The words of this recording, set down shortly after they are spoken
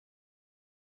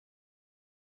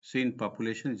See, in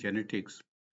population genetics,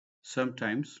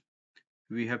 sometimes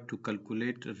we have to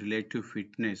calculate relative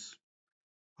fitness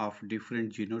of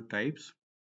different genotypes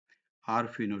or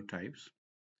phenotypes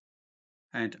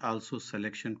and also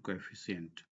selection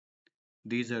coefficient.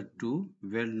 These are two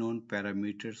well-known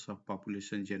parameters of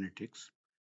population genetics.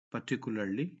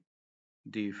 Particularly,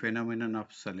 the phenomenon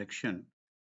of selection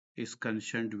is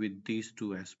concerned with these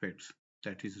two aspects,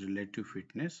 that is relative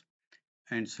fitness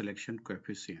and selection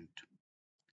coefficient.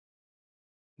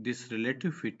 This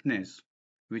relative fitness,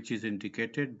 which is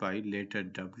indicated by letter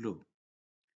W,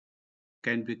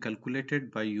 can be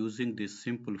calculated by using this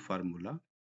simple formula,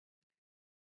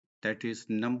 that is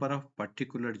number of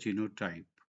particular genotype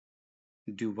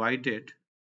divided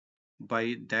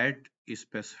by that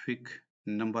specific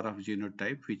number of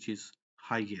genotype which is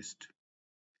highest.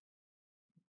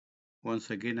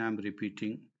 Once again, I am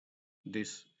repeating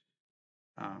this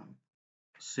uh,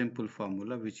 simple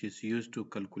formula which is used to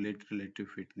calculate relative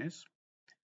fitness,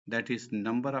 that is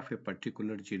number of a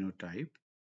particular genotype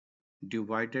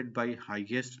divided by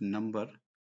highest number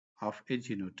of a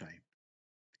genotype.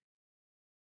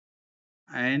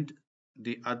 And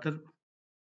the other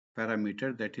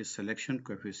parameter, that is selection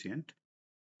coefficient,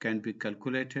 can be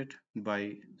calculated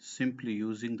by simply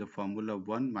using the formula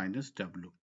 1 minus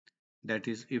W. That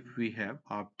is, if we have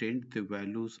obtained the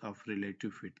values of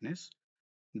relative fitness,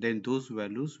 then those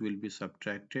values will be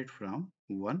subtracted from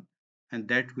 1, and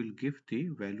that will give the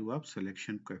value of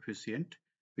selection coefficient,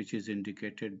 which is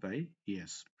indicated by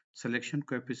S. Selection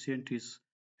coefficient is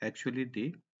actually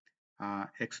the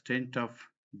extent of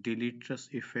deleterious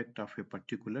effect of a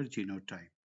particular genotype.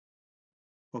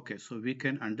 Okay, so we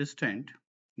can understand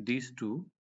these two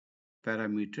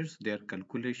parameters, their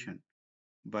calculation,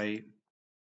 by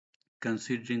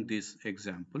considering this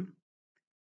example.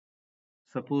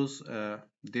 Suppose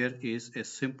there is a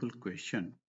simple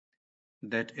question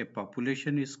that a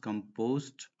population is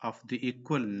composed of the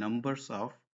equal numbers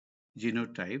of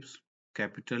genotypes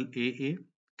capital AA,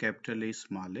 capital A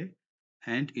small a,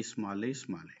 and small a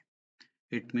small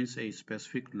a. It means a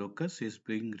specific locus is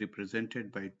being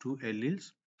represented by two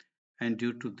alleles, and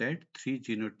due to that, three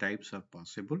genotypes are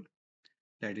possible.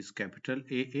 That is capital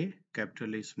AA,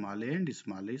 capital A small a, and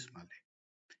small a small a.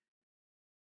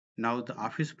 Now the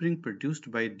offspring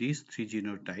produced by these three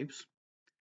genotypes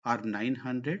are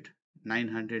 900,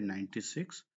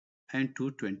 996, and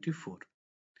 224.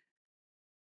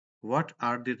 What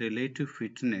are the relative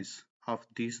fitness of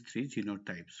these three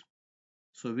genotypes?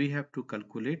 So we have to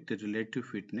calculate the relative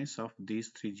fitness of these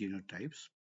three genotypes.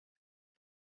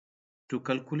 To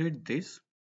calculate this,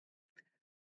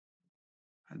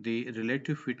 the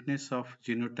relative fitness of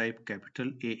genotype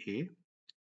capital AA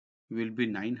will be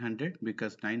 900,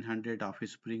 because 900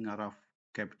 offspring are of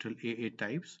capital AA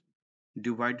types,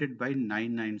 divided by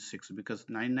 996, because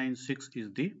 996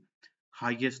 is the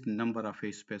highest number of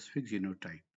a specific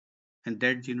genotype, and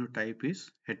that genotype is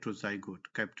heterozygote,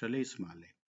 capital A small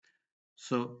a.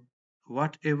 So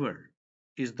whatever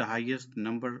is the highest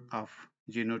number of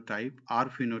genotype or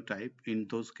phenotype, in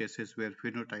those cases where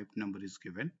phenotype number is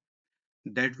given,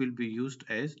 that will be used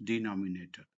as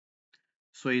denominator.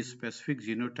 So a specific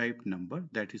genotype number,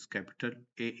 that is capital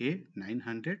AA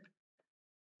 900,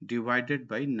 divided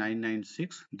by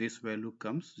 996, this value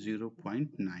comes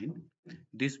 0.9.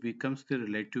 This becomes the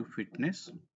relative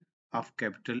fitness of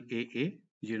capital AA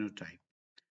genotype.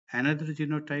 Another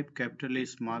genotype capital A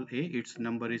small a, its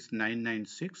number is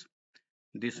 996.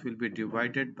 This will be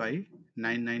divided by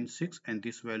 996, and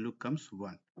this value comes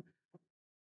 1.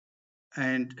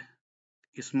 And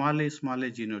small a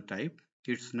genotype,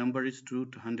 its number is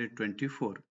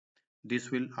 224.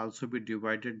 This will also be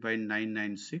divided by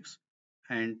 996,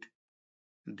 and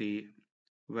the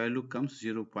value comes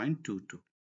 0.22.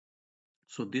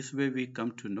 So this way we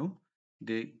come to know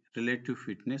the relative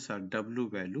fitness or W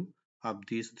value of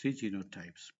these three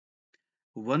genotypes.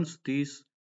 Once these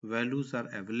values are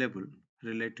available,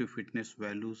 relative fitness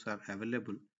values are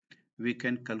available, we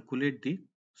can calculate the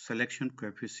selection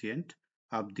coefficient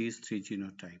of these three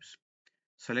genotypes.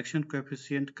 Selection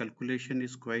coefficient calculation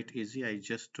is quite easy. I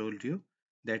just told you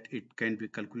that it can be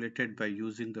calculated by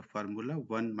using the formula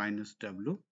 1 minus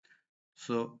W.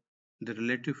 So the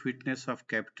relative fitness of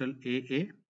capital AA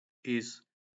is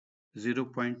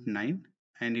 0.9,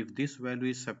 and if this value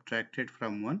is subtracted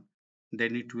from 1,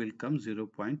 then it will come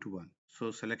 0.1.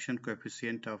 So selection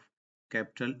coefficient of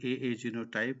capital AA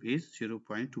genotype is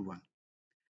 0.1,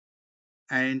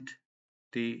 and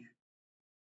the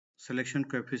selection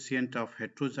coefficient of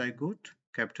heterozygote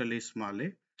capital A small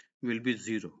a will be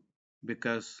 0,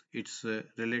 because its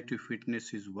relative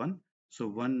fitness is 1. So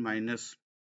 1 minus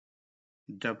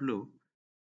W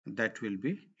that will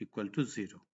be equal to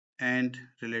 0. And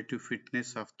relative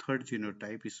fitness of third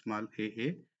genotype small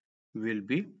aa will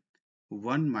be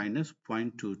 1 minus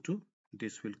 0.22.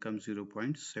 This will come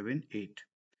 0.78.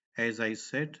 As I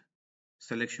said,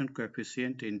 selection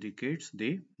coefficient indicates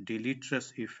the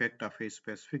deleterious effect of a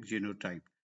specific genotype.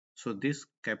 So this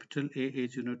capital AA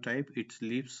genotype, it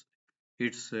leaves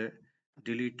its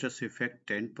deleterious effect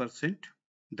 10%.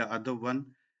 The other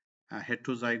one,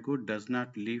 heterozygote, does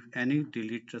not leave any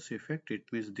deleterious effect. It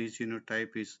means this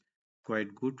genotype is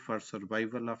quite good for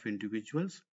survival of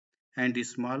individuals. And the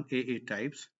small AA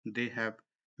types, they have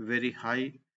very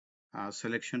high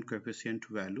selection coefficient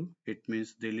value. It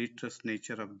means the deleterious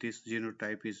nature of this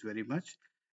genotype is very much.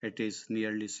 It is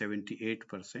nearly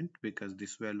 78% because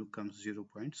this value comes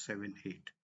 0.78.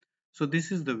 So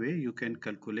this is the way you can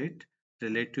calculate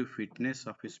relative fitness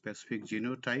of a specific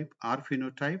genotype or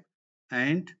phenotype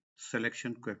and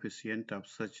selection coefficient of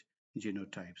such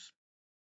genotypes.